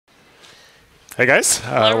Hey guys,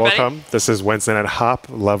 Hello, welcome. This is Wednesday Night Hop,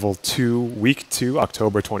 Level 2, Week 2,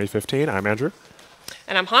 October 2015. I'm Andrew.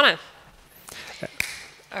 And I'm Hanah.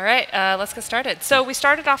 All right, let's get started. So we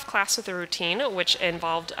started off class with a routine, which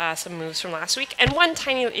involved some moves from last week and one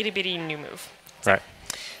tiny itty-bitty new move. So Right.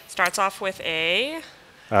 starts off with a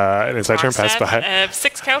An inside turn pass by. a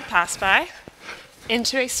 6-count pass by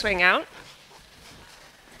into a swing out.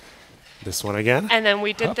 This one again. And then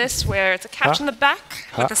we did this where it's a catch in the back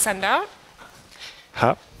with a send out.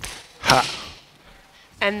 Hop, hop,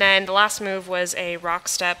 And then the last move was a rock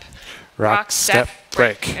step, step,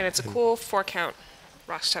 break. And it's a cool 4-count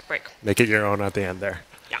rock step break. Make it your own at the end there.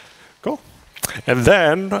 Yeah. Cool. And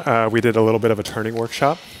then we did a little bit of a turning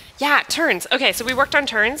workshop. Yeah, turns. Okay, so we worked on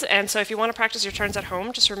turns, and so if you want to practice your turns at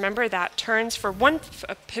home, just remember that turns for one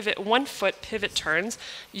foot pivot turns,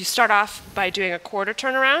 you start off by doing a quarter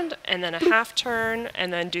turn around, and then a half turn,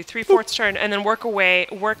 and then do 3/4 turn, and then work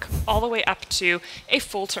all the way up to a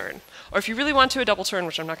full turn. Or if you really want to, a double turn,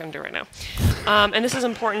 which I'm not going to do right now. And this is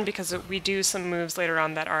important because we do some moves later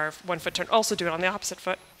on that are 1-foot turn. Also do it on the opposite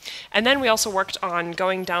foot. And then we also worked on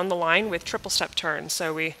going down the line with triple step turns.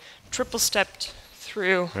 So we triple stepped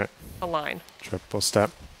through a line. Triple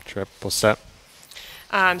step, triple step.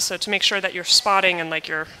 So to make sure that you're spotting and like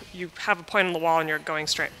you have a point on the wall and you're going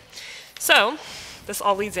straight. So this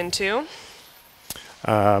all leads into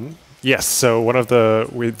Yes, so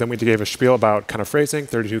we gave a spiel about kind of phrasing,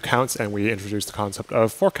 32 counts, and we introduced the concept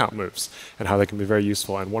of 4-count moves and how they can be very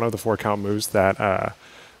useful. And one of the 4-count moves that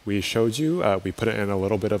we showed you, we put it in a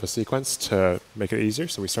little bit of a sequence to make it easier.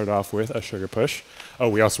 So we started off with a sugar push. Oh,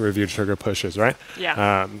 we also reviewed sugar pushes, right?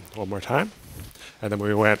 Yeah. One more time. And then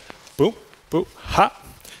we went boom, boom, hop.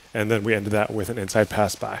 And then we ended that with an inside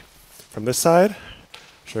pass by. From this side,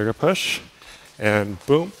 sugar push. And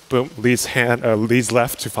boom, boom, leads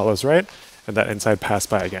left to follows right, and that inside pass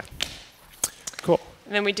by again. Cool.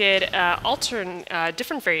 And then we did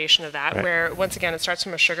different variation of that, where once again it starts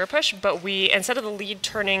from a sugar push, but instead of the lead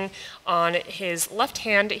turning on his left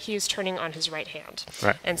hand, he's turning on his right hand.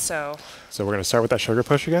 Right. And so we're going to start with that sugar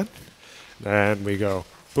push again, and we go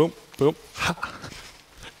boom, boom, ha.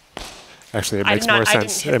 Actually, it makes more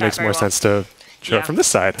sense. It makes more sense to show it from this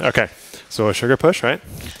side. Okay. So a sugar push, right?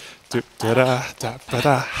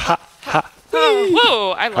 Da-da-da-da-da, ha, ha.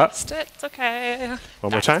 Whoa, I lost it. It's okay.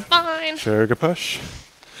 One more time. Fine. Sugar push.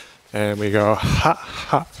 And we go ha,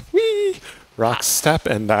 ha, wee. Rock step,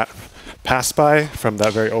 and that pass by from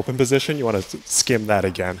that very open position, you want to skim that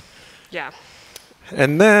again. Yeah.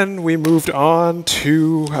 And then we moved on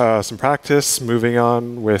to some practice, moving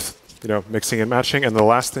on with mixing and matching. And the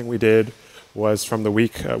last thing we did was from the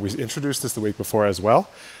week, we introduced this the week before as well.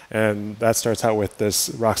 And that starts out with this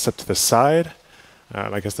rock step to the side.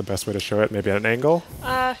 I guess the best way to show it, maybe at an angle.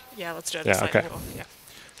 Yeah, let's do it at the side angle. Yeah.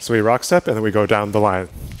 So we rock step, and then we go down the line.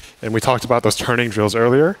 And we talked about those turning drills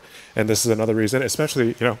earlier. And this is another reason,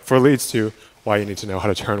 especially for leads too, why you need to know how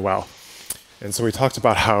to turn well. And so we talked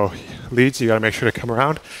about how leads, you got to make sure to come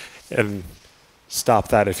around and stop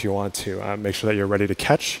that if you want to. Make sure that you're ready to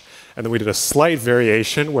catch. And then we did a slight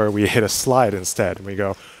variation where we hit a slide instead. And we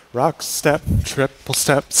go rock, step, triple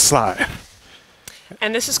step, slide.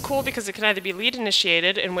 And this is cool because it can either be lead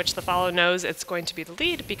initiated, in which the follow knows it's going to be the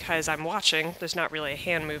lead because I'm watching. There's not really a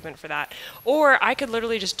hand movement for that. Or I could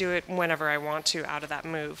literally just do it whenever I want to out of that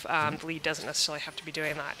move. The lead doesn't necessarily have to be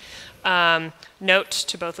doing that. Note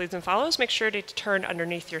to both leads and follows, make sure to turn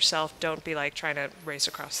underneath yourself. Don't be like trying to race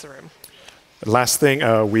across the room. Last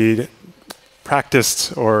thing, we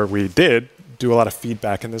practiced, or we did, do a lot of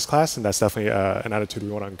feedback in this class, and that's definitely an attitude we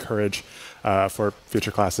want to encourage for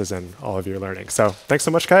future classes and all of your learning. So thanks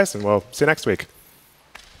so much, guys, and we'll see you next week.